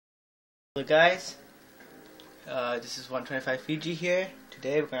Hello guys, this is 125 Fiji here.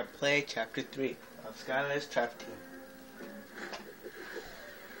 Today we're going to play Chapter 3 of Skylander Trap Team.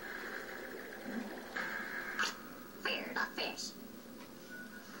 Fear the fish.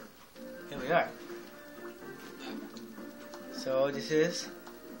 Here we are. So this is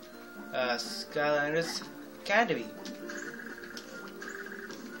Skylander's Academy.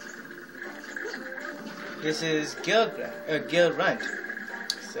 This is Gil Runt.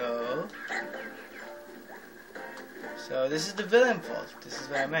 So this is the villain vault. This is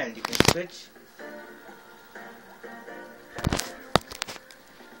what I meant. You can switch.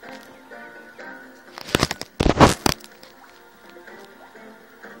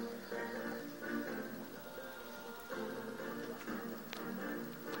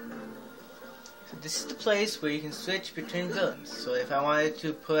 So this is the place where you can switch between villains. So if I wanted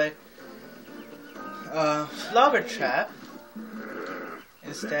to put Slobber Trap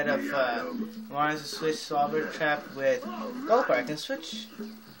instead of wanting to switch Slobber Trap with Gulper, I can switch.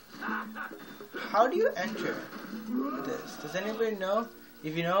 How do you enter this? Does anybody know?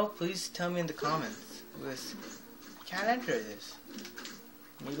 If you know, please tell me in the comments. Because I can't enter this.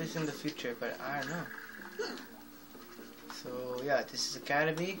 Maybe it's in the future, but I don't know. So yeah, this is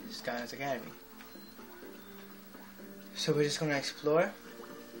Academy, Skylander's Academy. So we're just gonna explore.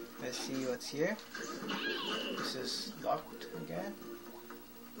 Let's see what's here. This is locked again.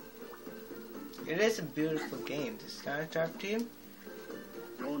 It is a beautiful game. This Skylander Trap Team.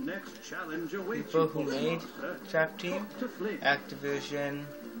 Your next challenge awaits People who made Trap Team, Activision,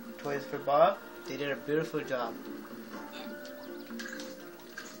 Toys for Bob, they did a beautiful job.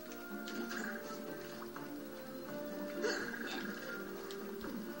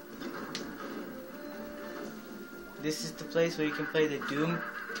 This is the place where you can play the Doom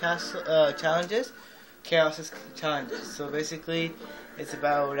Castle challenges, Chaos challenges. So basically, it's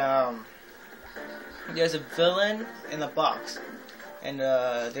about there's a villain in a box, and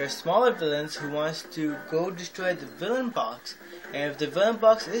there are smaller villains who wants to go destroy the villain box. And if the villain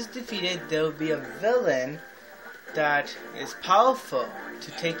box is defeated, there will be a villain that is powerful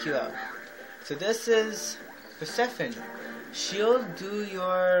to take you out. So this is Persephone. She'll do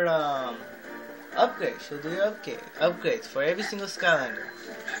your upgrade. She'll do your upgrades for every single Skylander.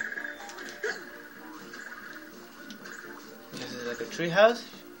 This is like a treehouse.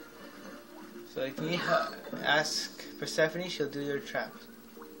 So if you ask Persephone, she'll do your traps.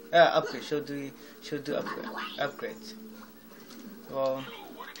 Upgrade. She'll do upgrades. Well.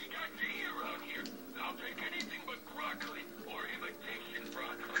 What have you got to eat around here? I'll take anything but broccoli or imitation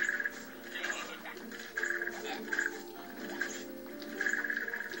broccoli.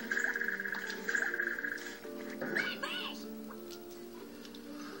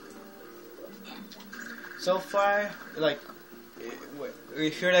 So far, like,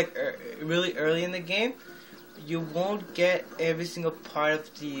 if you're like really early in the game, you won't get every single part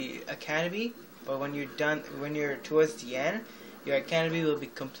of the academy. But when you're done, when you're towards the end, your academy will be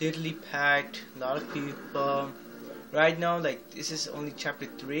completely packed. A lot of people. Right now, like, this is only chapter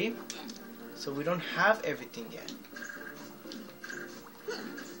 3, so we don't have everything yet.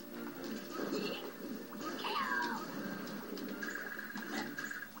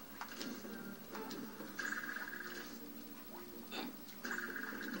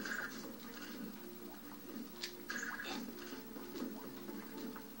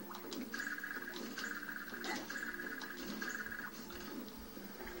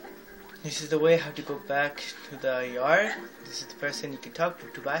 This is the way how to go back to the yard. This is the person you can talk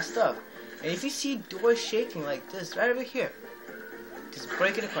to buy stuff. And if you see doors shaking like this, right over here, just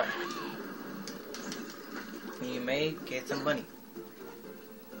break it apart. And you may get some money.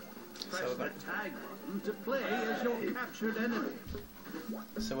 Press the tag button to play as your captured enemy.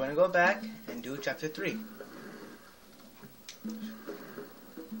 So we're gonna go back and do chapter 3.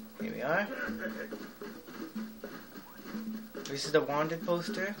 Here we are. This is the wanted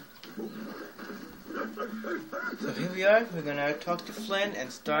poster. So here we are. We're gonna talk to Flynn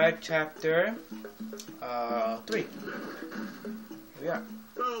and start chapter 3. Here we are.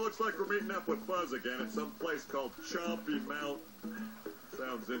 So it looks like we're meeting up with Buzz again at some place called Chompy Mountain.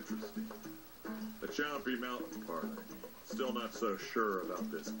 Sounds interesting. The Chompy Mountain Park. Still not so sure about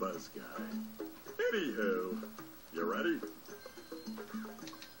this Buzz guy. Anywho, you ready?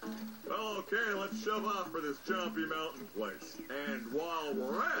 Well, okay, let's shove off for this Chompy Mountain place. And while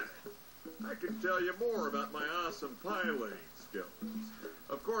we're at it, I can tell you more about my awesome piloting skills.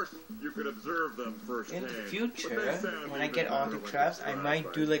 Of course, you could observe them firsthand. In the future, when I get all the traps, I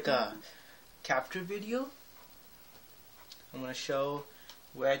might do like a capture video. I'm gonna show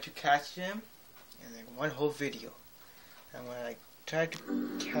where to catch them, and like one whole video. I'm gonna like try to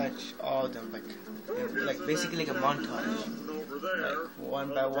catch all of them, like basically like a montage. Over there. Like one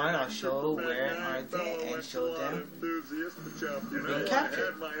by one, I'll show where are they and show them being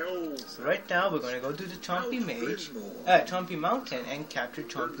captured. So right now we're going to go to the Chompy Chompy Mountain and capture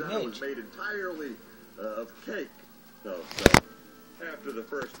Chompy Mage. Made entirely of cake. So after the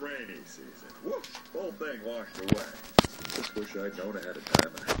first rainy season, whoosh, whole thing washed away. Just wish I'd known ahead of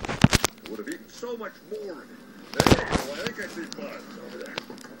time. I would have eaten so much more of it. Hey, well, I think I see Buzz over there.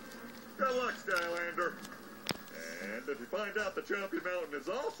 Good luck, Skylander. And if you find out the Chompy Mountain is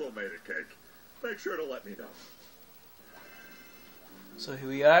also made of cake, make sure to let me know. So here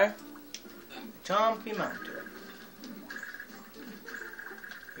we are, Chompy Mountain.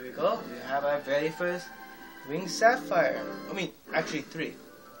 Here we go. We have our very first Ring Sapphire. I mean, actually 3.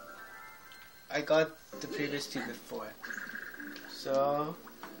 I got the previous 2 before. So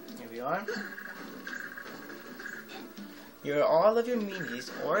here we are. Here are all of your minis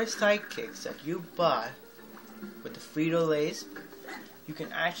or sidekicks that you bought with the Frito-Lays. You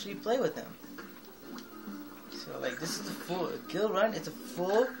can actually play with them. So like this is a full Guild Run. It's a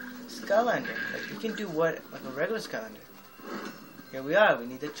full Skylander. Like you can do what like a regular Skylander. Here we are. We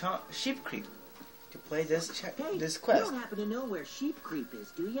need the Sheep Creep to play this this quest. You don't happen to know where Sheep Creep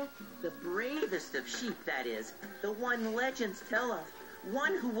is, do you? The bravest of sheep, that is. The one legends tell of.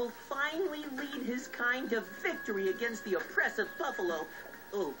 One who will finally lead his kind to victory against the oppressive buffalo.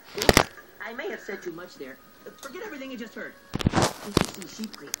 Oh, oops. I may have said too much there. Forget everything you just heard. If you see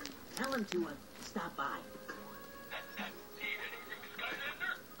Sheep Creep, tell him to stop by.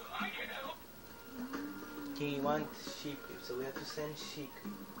 I can help. He wants Sheep Creep, so we have to send Sheep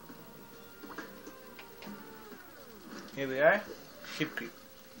Creep. Here we are, Sheep Creep.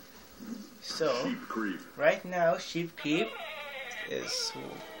 So Sheep Creep. right now, Sheep Creep is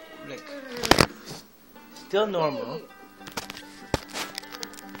like still normal.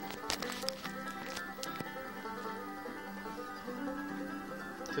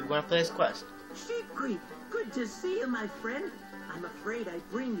 So we're gonna play this quest. Sheep Creep, good to see you, my friend. I'm afraid I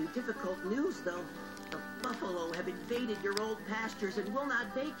bring you difficult news, though. The buffalo have invaded your old pastures and will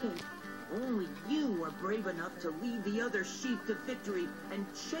not vacate. Only you are brave enough to lead the other sheep to victory and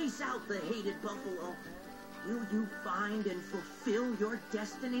chase out the hated buffalo. Will you find and fulfill your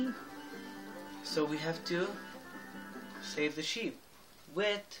destiny? So we have to save the sheep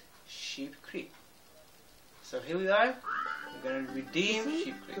with Sheep Creep. So here we are. We're gonna redeem See,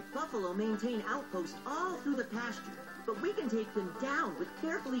 Sheep Creep. the buffalo maintain outposts all through the pasture, but we can take them down with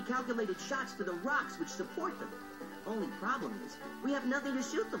carefully calculated shots to the rocks which support them. Only problem is, we have nothing to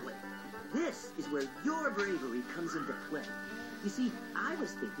shoot them with. This is where your bravery comes into play. You see, I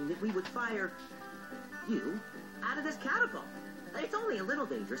was thinking that we would fire you out of this catapult. It's only a little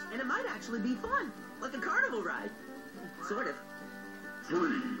dangerous, and it might actually be fun, like a carnival ride. Sort of.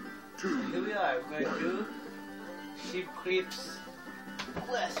 3, 2, Here we are. We're gonna do Sheep Creep's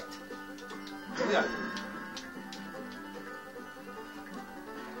quest. Here we are.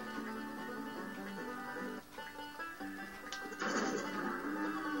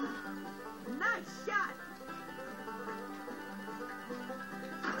 Nice shot!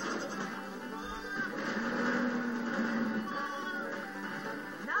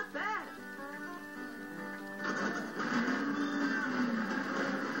 Not bad!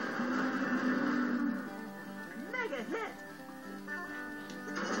 Mega hit!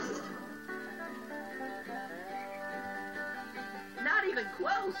 Not even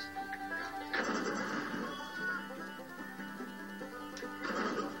close!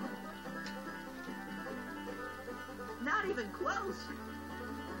 Not even close!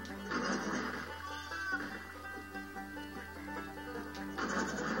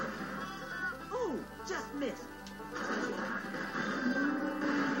 Ooh, just missed.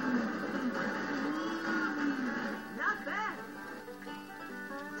 Not bad.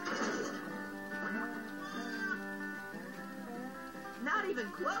 Not even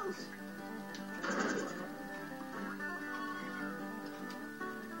close.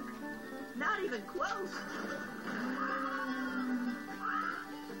 Not even close.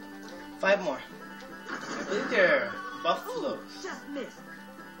 5 more. I believe they're buffaloes. Just missed.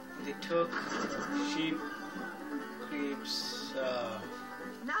 They took Sheep Creep's.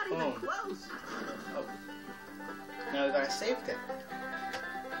 Not even Oh. close. Oh. Now we gotta save them.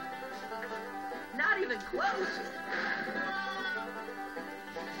 Not even close.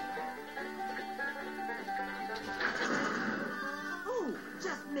 Ooh,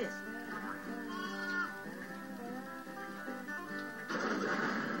 just missed.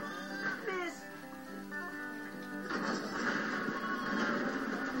 Miss.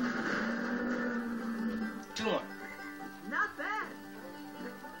 2 more. Not bad.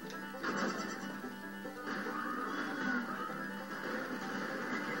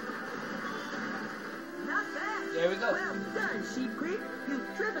 Sheep Creep.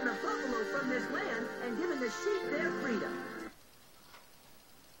 You've driven the buffalo from this land and given the sheep their freedom.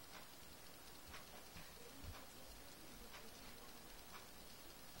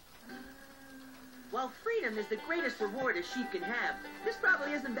 While freedom is the greatest reward a sheep can have, this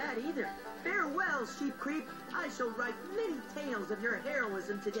probably isn't bad either. Farewell, Sheep Creep. I shall write many tales of your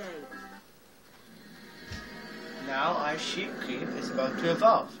heroism today. Now our Sheep Creep is about to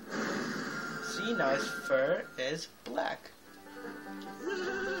evolve. See, now his fur is black.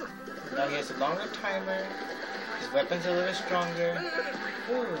 Now he has a longer timer. His weapons are a little stronger.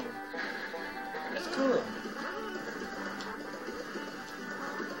 Ooh, that's cool.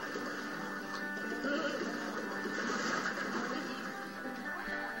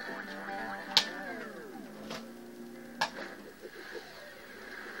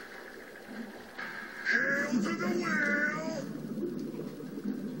 Hail to the whale!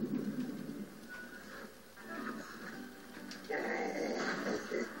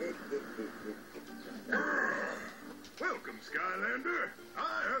 Welcome, Skylander. I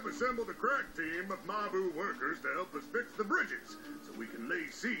have assembled a crack team of Mabu workers to help us fix the bridges, so we can lay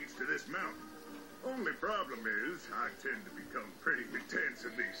siege to this mountain. Only problem is, I tend to become pretty intense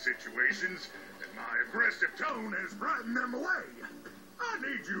in these situations, and my aggressive tone has frightened them away. I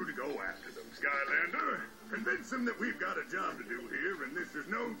need you to go after them, Skylander. Convince them that we've got a job to do here, and this is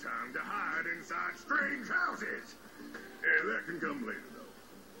no time to hide inside strange houses. That can come later, though.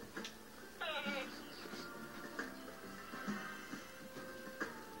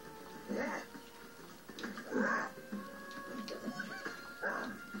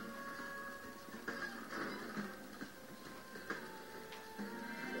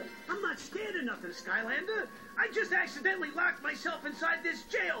 I'm not scared of nothing, Skylander. I just accidentally locked myself inside this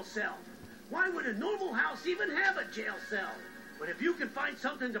jail cell. Why would a normal house even have a jail cell? But if you can find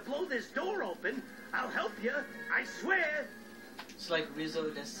something to blow this door open, I'll help you. I swear. It's like Rizzo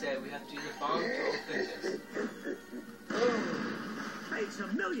just said, we have to use a bomb to open this. Boom. Thanks a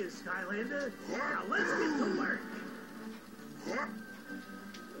million, Skylander. Now let's get to work.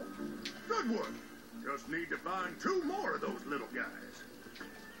 Good work. Just need to find 2 more of those little guys.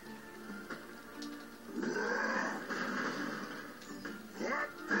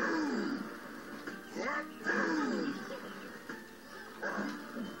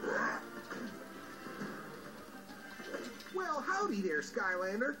 Well, howdy there,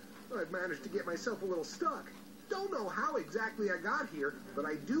 Skylander. I've managed to get myself a little stuck. Don't know how exactly I got here, but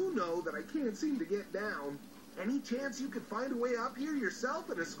I do know that I can't seem to get down. Any chance you could find a way up here yourself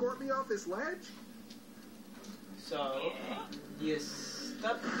and escort me off this ledge? So, he is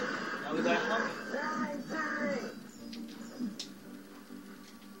stuck. Now we gotta help him.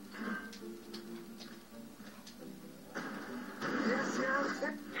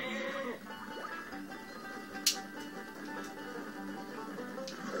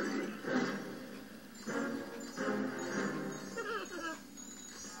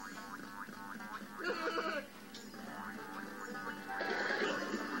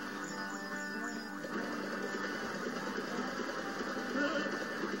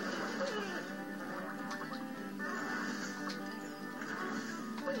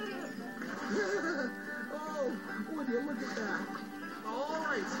 Oh, would you look at that? All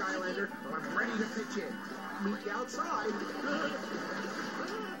right, Skylander, I'm ready to pitch in. Meet you outside.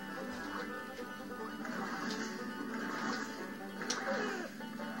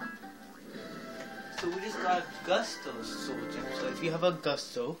 So we just got Gusto's soul gem. So if you have a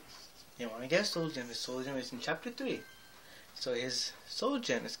Gusto, you want to get a soul gem. His soul gem is in chapter 3. So his soul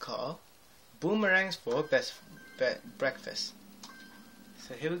gem is called Boomerangs for Breakfast.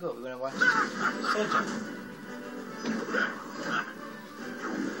 So here we go. We're gonna watch soul gem.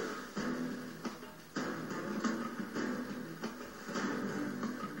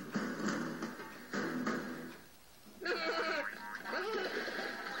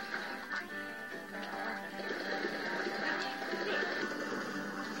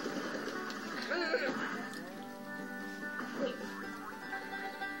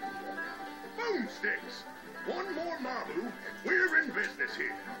 Boomsticks! One more Mabu, and we're in business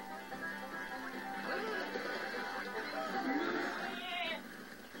here.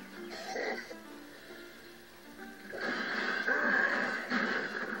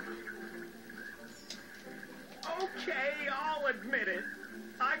 Okay, I'll admit it.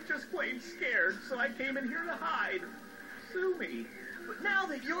 I'm just plain scared, so I came in here to hide. Sue me. But now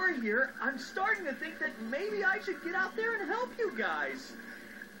that you're here, I'm starting to think that maybe I should get out there and help you guys.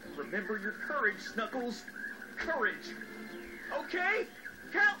 Remember your courage, Snuggles. Courage. Okay?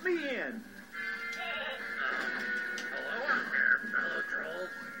 Count me in. Hello out there, fellow trolls.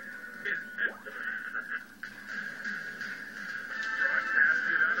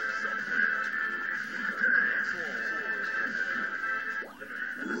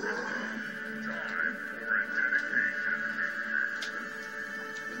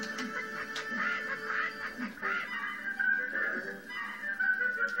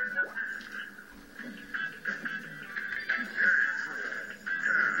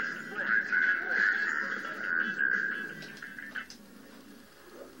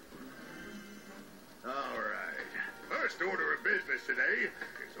 today is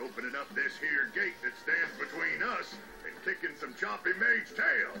opening up this here gate that stands between us and kicking some chompy mage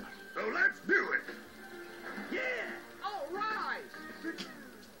tail. So let's do it. Yeah! All right!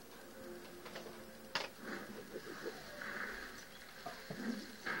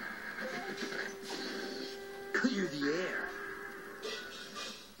 Clear the air.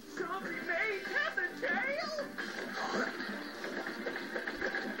 Chompy mage have the tail?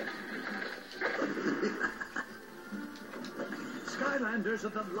 Skylanders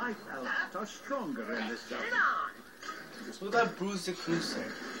of the light element are stronger in this zone. Get on! So we got Bruce the Cruiser.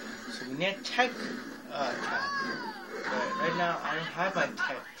 So we need a tech trap. But right now I don't have my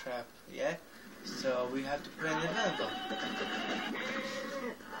tech trap yet. So we have to put in the villain book.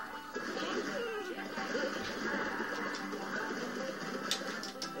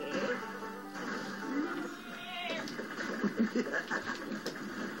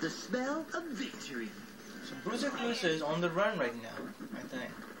 The smell of victory. So Bruce the Cruiser is on the run right now, I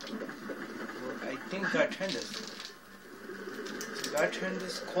think. Well, I think we gotta turn this. So we gotta turn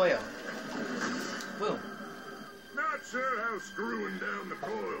this coil. Boom. Not sure how screwing down the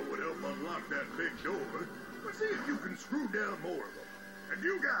coil would help unlock that big door, but see if you can screw down more of them. And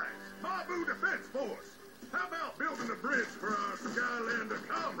you guys, Mabu Defense Force, how about building a bridge for our Skylander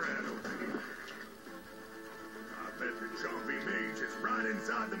comrade over here? I bet the chompy mage is right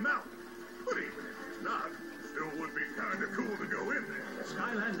inside the mountain, but even if it's not, still would be kind of cool to go in there.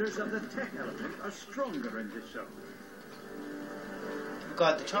 Skylanders of the tech element are stronger in this zone. We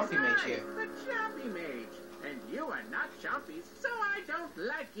got the chompy mage here. The chompy mage. And you are not chompies, so I don't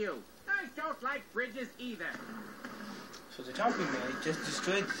like you. I don't like bridges either. So the chompy mage just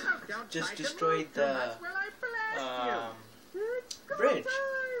destroyed Oh, don't try to destroyed move too the much while I blast you. It's go bridge. time.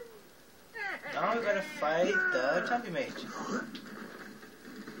 Now we gotta fight the chompy mage.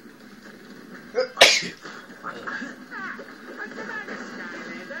 What's the matter,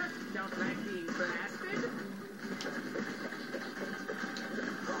 Skylander? Don't like being blasted?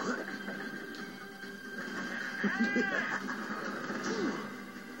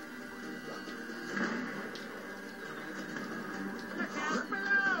 Look out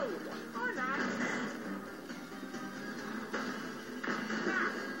below! Or not.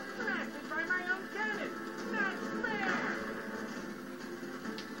 Blasted by my own cannon! Not fair!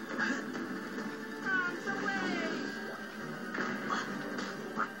 Arms away!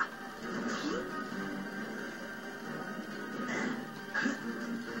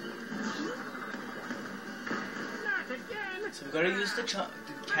 Not again! So we gotta use the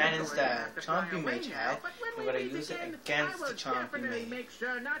cannons that chompy mage had. We gotta use it against the chompy mage. Make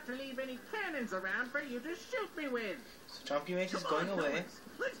sure not to leave any cannons around for you to shoot me with. So chompy mage is going away,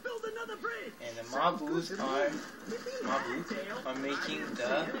 Let's build another bridge. and the Mabus are making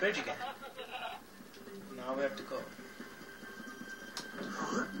the bridge again. Now we have to go.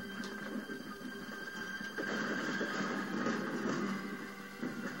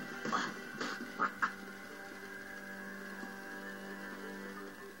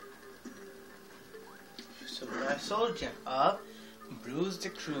 So we gotta soldier up, Bruce the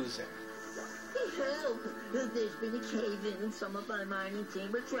Cruiser. Help! There's been a cave-in and some of my mining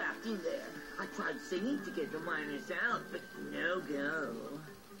team are trapped in there. I tried singing to get the miners out, but no go.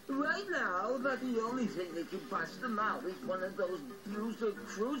 Right now, about the only thing that can bust them out is one of those Bruiser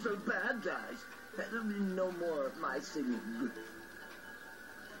Cruiser bad guys. No more of my singing.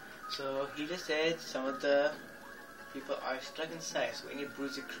 So he just said some of the people are stuck inside, so we need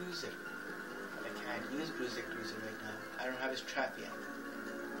Bruce the Cruiser. But I can't use Bruce the Cruiser right now. I don't have his trap yet.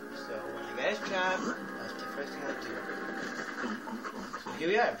 So when I get his trap, that's the first thing I'll do. So here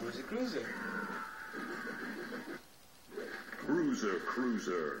we are, Bruce the Cruiser.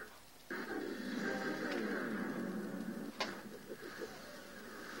 Cruiser.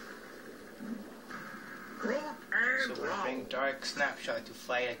 So we're bring Dark Snapshot to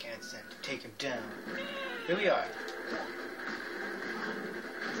fight against him, to take him down. Here we are.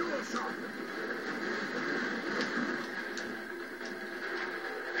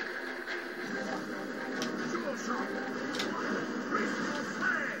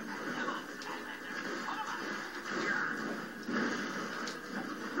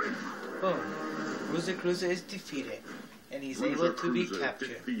 Boom. Bruce the Cruiser is defeated, and he's able to be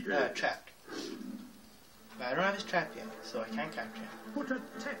captured, trapped. But I don't have his trap yet, so I can't capture him. Put a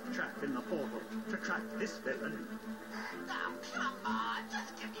tech trap in the portal to trap this villain. Oh, come on,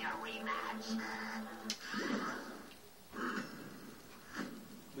 just give me a rematch.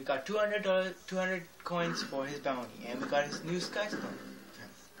 We got $200 coins for his bounty, and we got his new Sky Stone.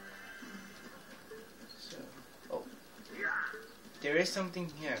 So, oh. There is something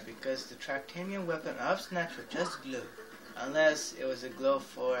here, because the Tractanian weapon of Snatcher just glowed. Unless it was a glow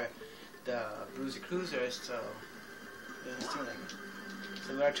for the Bruiser Cruiser, so it doesn't seem like it.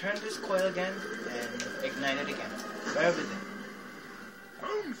 So we're gonna turn this coil again and ignite it again for everything.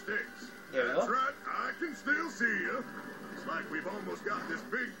 Boomsticks! There we That's go. right, I can still see you. It's like we've almost got this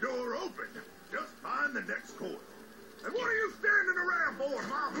big door open. Just find the next coil. And what are you standing around for,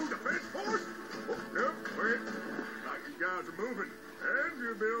 Mahu Defense Force? Oh, nope, wait. Like you guys are moving. And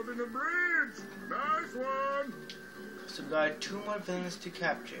you're building a bridge. Nice one. So we got 2 more villains to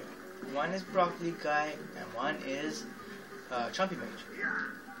capture. One is Broccoli Guy and one is Chompy Mage.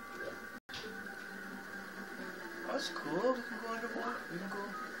 Oh, that's cool. We can go underwater. We can go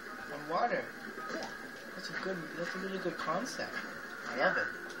on water. That's a really good concept. I love it.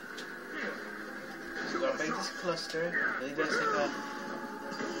 So we're gonna break this cluster. I believe there's like a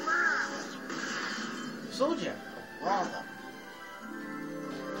soldier. A Walla.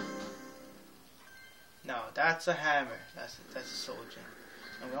 No, that's a hammer. That's a soldier.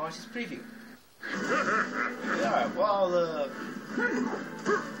 I'm gonna watch this preview. Yeah, Walla.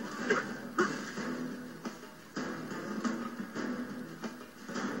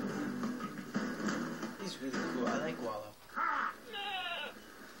 He's really cool. I like Walla.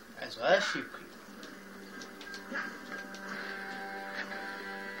 As well as Sheep Creep.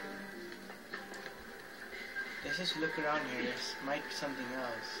 Let's just look around here. There might be something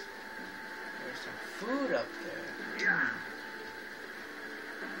else. There's some food up there.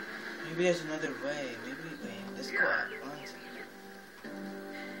 Maybe there's another way. Wait, let's go out. One second.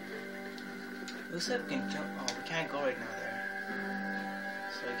 Looks like we can jump. Oh, we can't go right now there.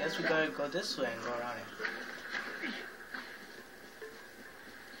 So I guess we gotta go this way and go around it.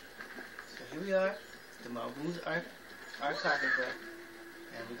 So here we are. The Mabu's are clapping for it.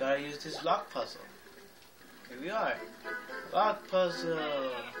 And we gotta use this lock puzzle. Here we are. Lock puzzle.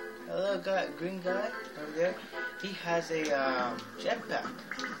 Hello, green guy over there. He has a jetpack.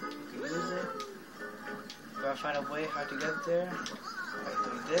 You can use it. We gotta find a way how to get there. By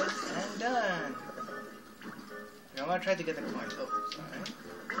doing this and done. And I'm gonna try to get the coins. Oh, sorry.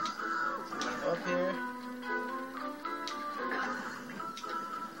 So I'm gonna go up here.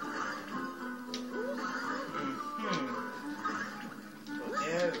 Go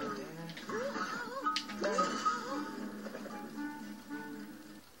there.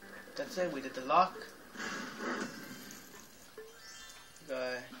 That's it, we did the lock. We got,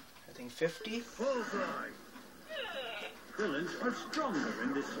 I think, 50. Bullseye. Villains are stronger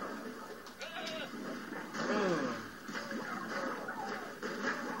in this zone.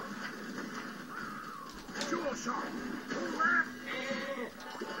 Sure shot.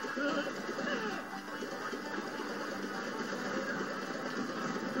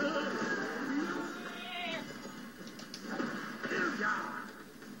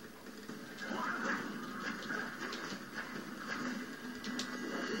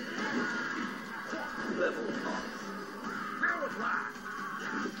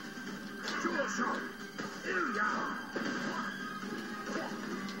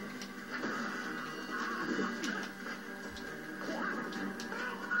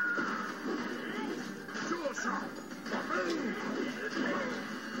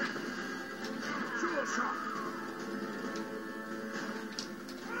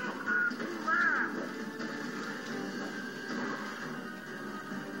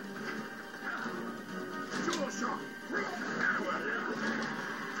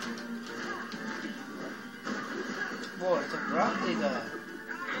 Boy, it's a broccoli guy.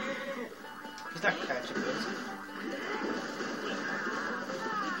 He's not catching this.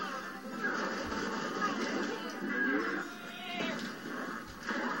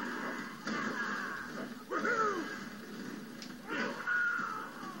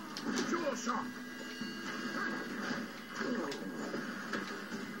 Sure shot.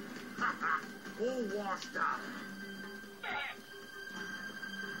 All washed up.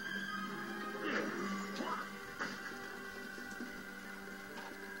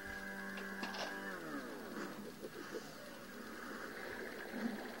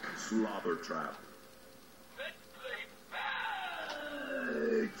 Skylander Trap.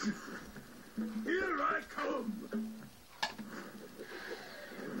 Here I come.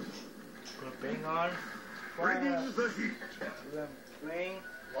 We're bring on Bringing fire. the heat. We're bring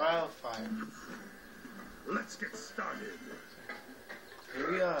wildfire. Let's get started.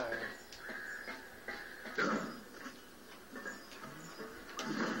 Here we are.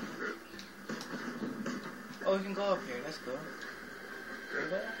 Oh, we can go up here. Let's go.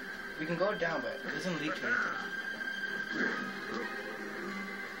 We can go down, but it doesn't leak anything.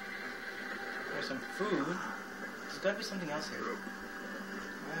 There's some food. There's gotta be something else here.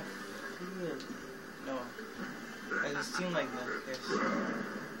 I feel... No. It doesn't seem like this.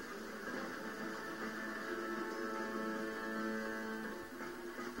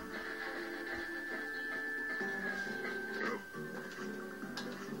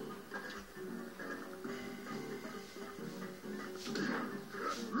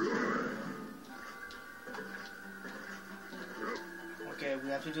 Okay, we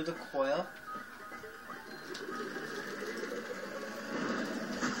have to do the coil.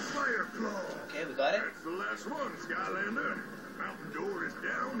 Fire flow. Okay, we got it. That's the last one, Skylander. Mountain door is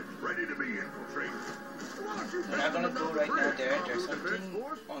down, ready to be infiltrated. We're not gonna go right now there. There's something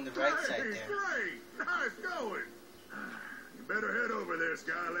on the right side there. Great! Nice going! You better head over there,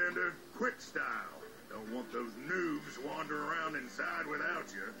 Skylander. Quick style. Don't want those noobs wandering around inside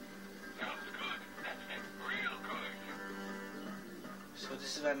without you. Sounds good. That's it. Real good. So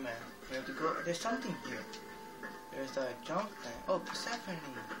this is what I meant. We have to go. There's something here. There's a jump thing. Oh, Persephone.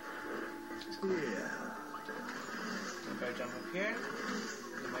 Yeah. If I jump up here,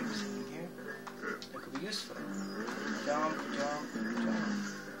 there might be something here that could be useful. Jump, jump, jump.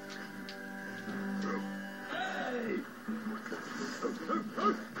 Hey!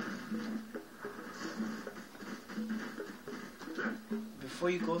 Before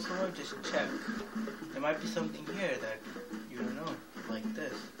you go somewhere, just check. There might be something here that you don't know, like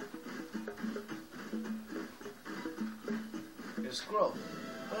this. There's a scroll.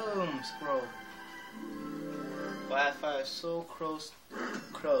 Boom, scroll. Wi-Fi is so close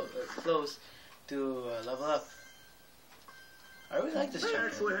to level up. I really like this I chapter.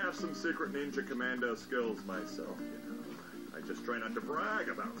 actually have some secret ninja commando skills myself, you know. I just try not to brag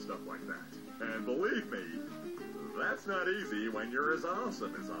about stuff like that. And believe me, that's not easy when you're as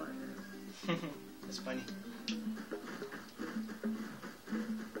awesome as I am. That's funny.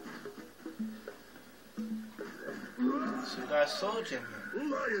 So we got a soldier here.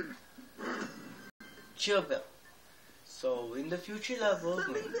 Lion! Chill Bill. So in the future levels,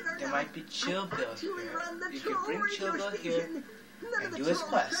 there might be Chill Bills here. You can bring Chill Bill here and do his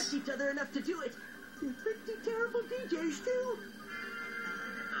quest. Trust each other enough to do it. They're pretty terrible DJs too.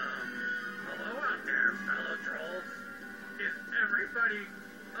 Hello out there, fellow trolls. Is everybody,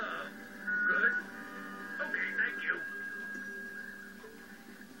 good? Okay, thank you.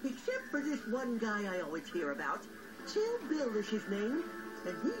 Except for this one guy I always hear about. Chill Bill is his name.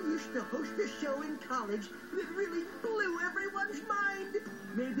 And he used to host a show in college that really blew everyone's mind.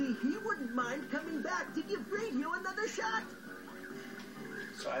 Maybe he wouldn't mind coming back to give radio another shot.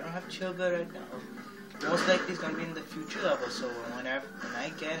 So I don't have Chill Bill right now. Most likely he's gonna be in the future level. So when I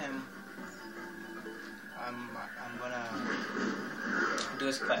get him, I'm gonna do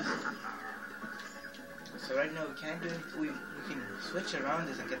his quest. So right now we can't do it. We can switch around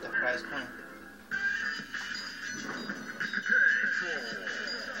this and get the prize coin.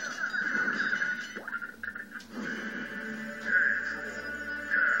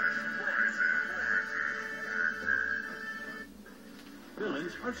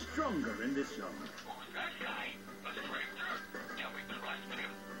 Villains are stronger in this zone. Who's that guy? A stranger? Can we trust him?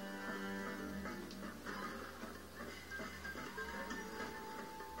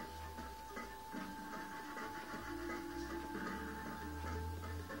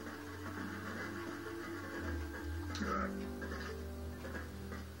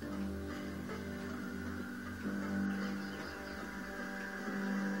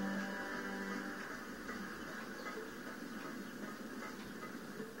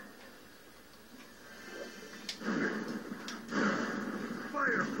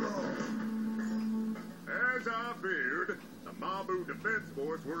 Fire flow! As I feared, the Mabu Defense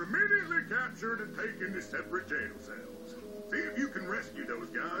Force were immediately captured and taken to separate jail cells. See if you can rescue those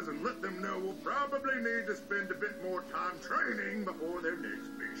guys and let them know we'll probably need to spend a bit more time training before their next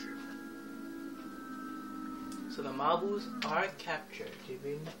mission. So the Mabus are captured. They've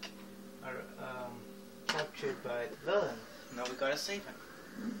been captured by the villain. Now we gotta save him.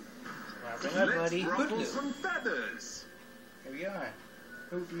 So bring our buddy Hoodloo. some feathers! Here we are.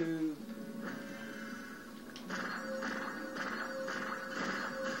 Hoodloo.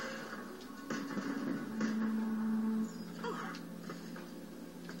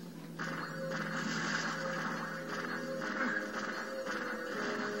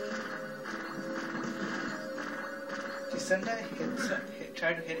 Sometimes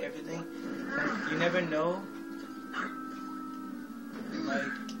try to hit everything. You never know.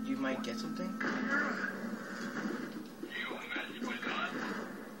 You might get something. You mess with us.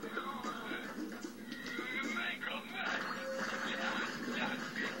 You make a mess.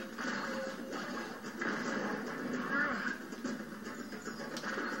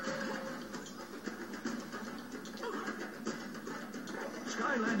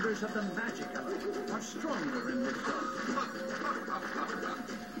 Skylanders of the magic element are stronger in this zone.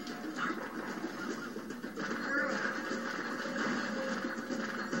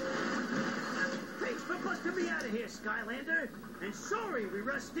 Thanks for busting me out of here, Skylander. And sorry we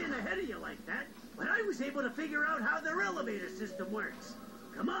rushed in ahead of you like that, but I was able to figure out how their elevator system works.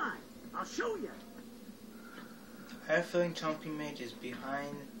 Come on, I'll show you. I have a feeling Chompy Mage is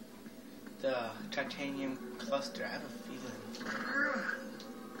behind the titanium cluster. I have a feeling.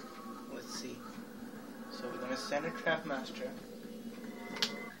 Let's see. So we're going to send a Trap Master.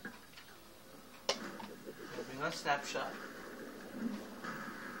 Moving on Snapshot.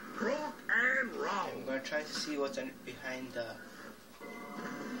 Rock and roll. And we're going to try to see what's behind the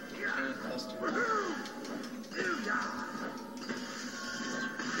titanium cluster.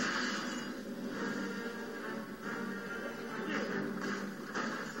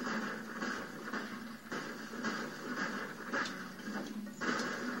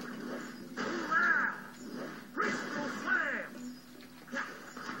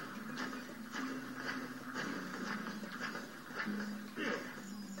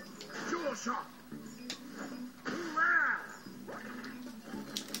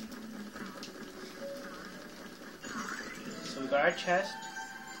 So we got our chest.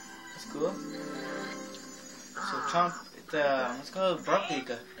 That's cool. So let's go to Broccoli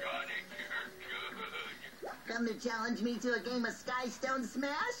guy. Come to challenge me to a game of Skystone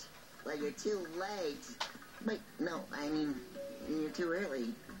Smash? Well, you're too late. Wait, no, I mean, you're too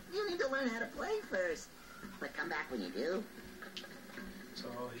early. You need to learn how to play first. But come back when you do. So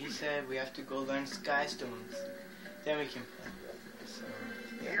he said we have to go learn Sky Stones. Then we can play. So,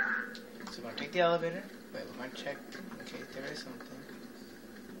 yeah. So we're going to take the elevator. Wait, we're going to check. Okay, there is something.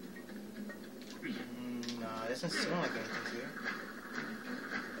 No, it doesn't seem like anything's here.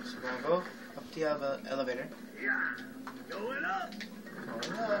 So we're going to go up the elevator. Going up.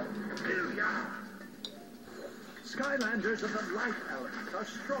 Going up. Skylanders of the light element are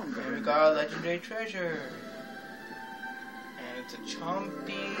stronger. And we got our legendary treasure. And it's a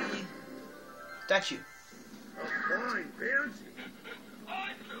chompy statue. A fine fancy.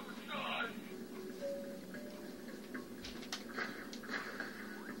 I'm so sorry.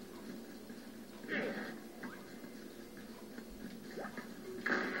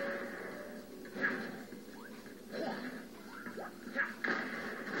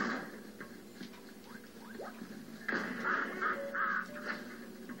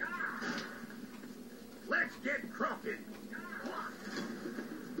 Let's get cracking.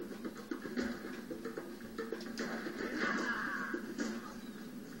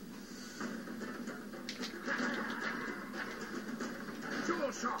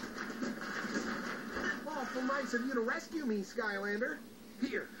 Sure shot. Awful nice of you to rescue me, Skylander.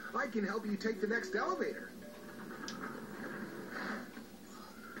 Here, I can help you take the next elevator.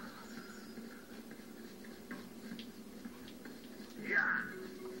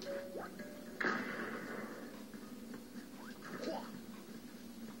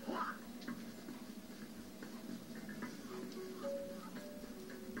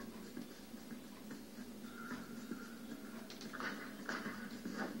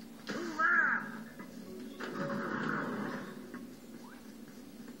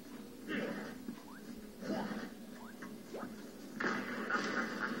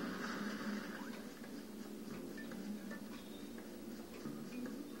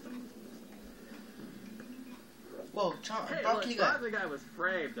 Whoa, Hey, Broccoli look, guy. Broccoli guy was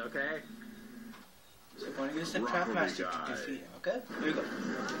framed, okay? So we're going to use the Trap Broccoli Master guy. to defeat him, okay? Here we go.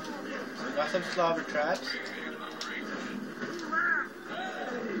 So we got some slobber traps.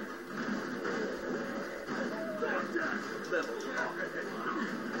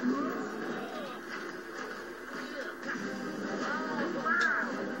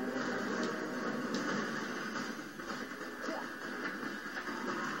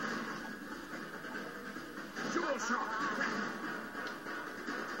 Sure shot.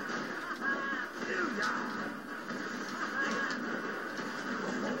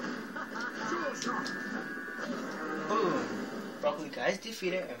 Sure shot. Boom. Broccoli guy's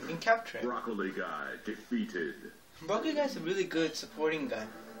defeated and we can capture him. Broccoli guy defeated. Broccoli guy's a really good supporting guy.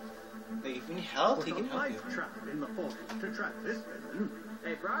 Like, if you need help, With he a can help light you. trap in the forest to trap this villain.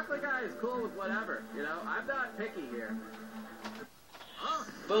 Hey, Broccoli guy is cool with whatever, you know? I'm not picky here.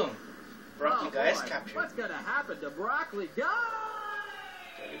 Boom. Broccoli Oh, guy is boy, captured. What's gonna happen to Broccoli guy?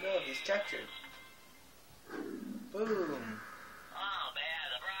 There we go, he's captured. Boom. Oh man,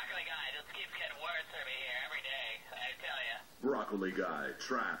 the broccoli guy just keeps getting worse for me here every day, I tell ya. Broccoli guy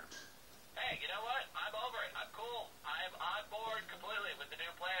trapped. Hey, you know what? I'm over it. I'm cool. I'm on board completely with the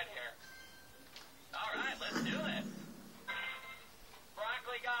new plan here. Alright, let's do this.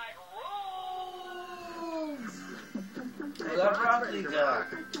 Broccoli Look at broccoli guy.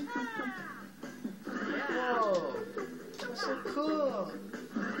 Whoa. That's so cool.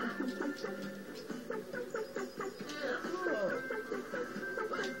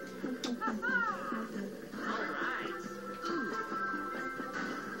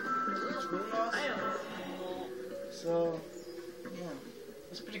 So, yeah,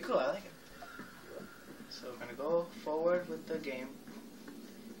 it's pretty cool. I like it. So we're gonna go forward with the game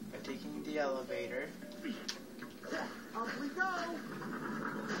by taking the elevator. Up we go!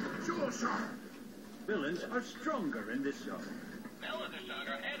 Sure, sir. Villains are stronger in this show. Villains are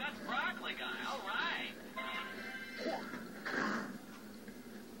stronger. Hey, that's broccoli guy. All right.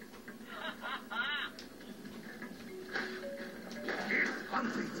 It's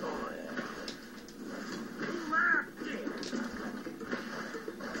Humpty Toy.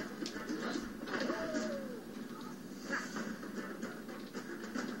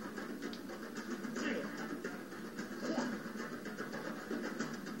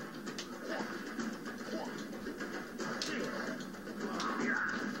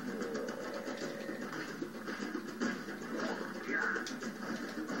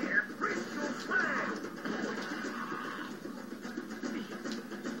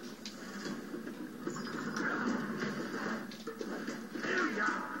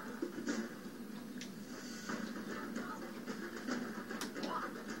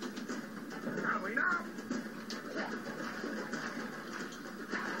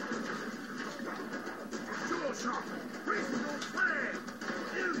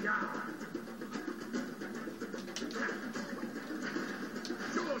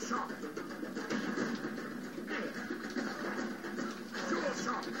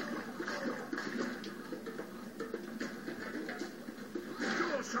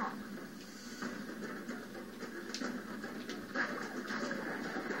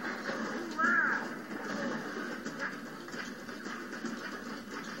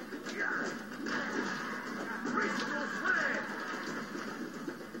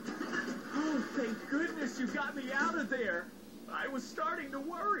 You got me out of there. I was starting to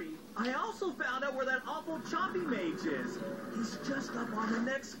worry. I also found out where that awful chompy mage is. He's just up on the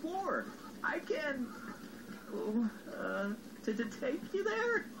next floor. I can... to take you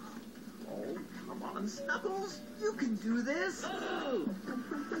there? Oh, come on, Snuggles. You can do this. Oh,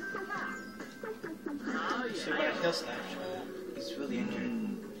 So got a heal slash. He's really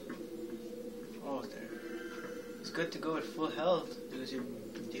injured. Oh, there. It's good to go at full health because you're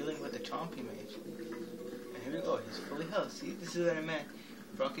dealing with the chompy mage. Here we go, he's fully healed. See, this is what I meant.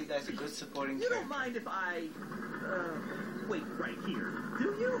 Broccoli guy's a good supporting You character. don't mind if I, wait right here,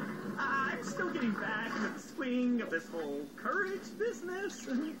 do you? I'm still getting back into the swing of this whole courage business.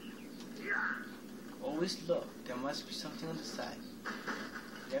 Always look, there must be something on the side.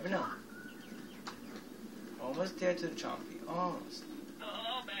 You never know. Almost there to the chompy, almost.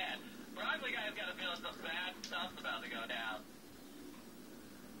 Oh, man. Broccoli guy's got a feeling some bad stuff's about to go down.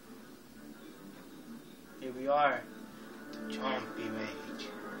 Here we are, the chompy mage.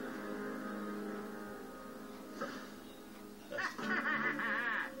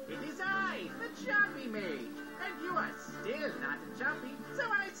 It is I, the Chompy Mage, and you are still not a Chompy, so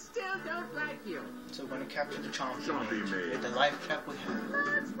I still don't like you. So we're gonna capture the chompy Chompy mage mage. with the life trap we have.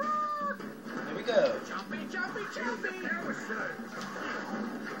 Let's rock! Here we go. Chompy, Chompy, Chompy!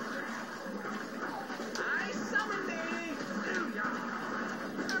 I summon thee!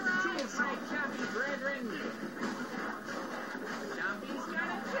 Arise, my Chompy brethren! Chompy's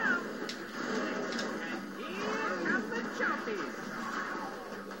gotta jump! And here come the Chompies!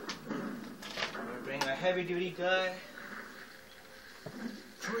 I'm gonna bring a heavy duty guy.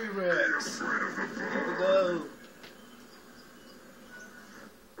 3 Rex. Here we go.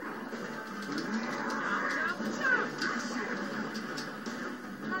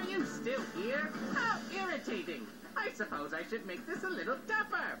 Are you still here? How irritating! I suppose I should make this a little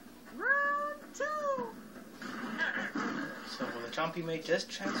tougher. Round 2! So will the chompy mage just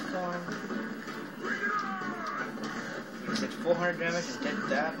transform? He did 400 damage and did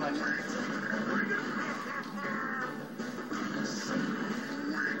that much.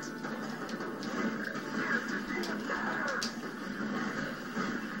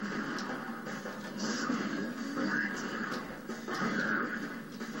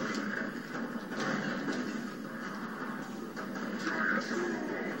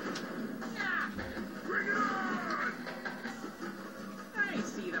 I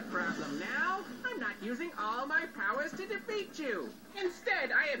see the problem now. I'm not using all my powers to defeat you.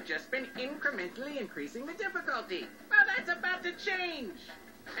 Instead, I have just been incrementally increasing the difficulty. Well, that's about to change.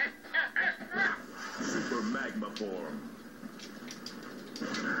 Super magma form.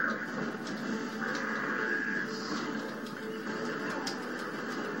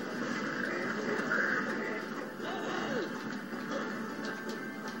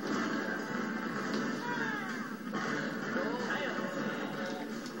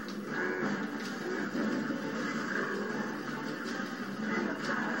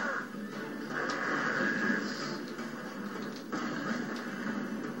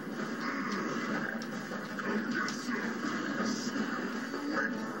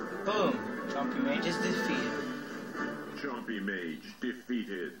 Mage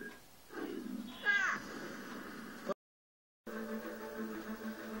defeated.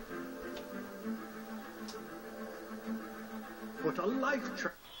 Put a life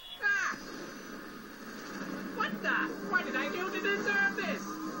trap. Ah! What the? What did I do to deserve this?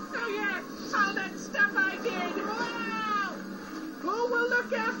 Oh yeah, all that stuff I did! Wow! Who will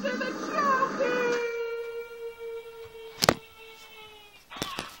look after the trophy?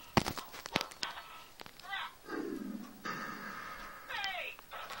 Hey!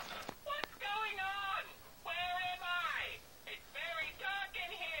 What's going on? Where am I? It's very dark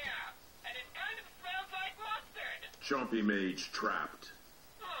in here, and it kind of smells like mustard. Chompy Mage trapped.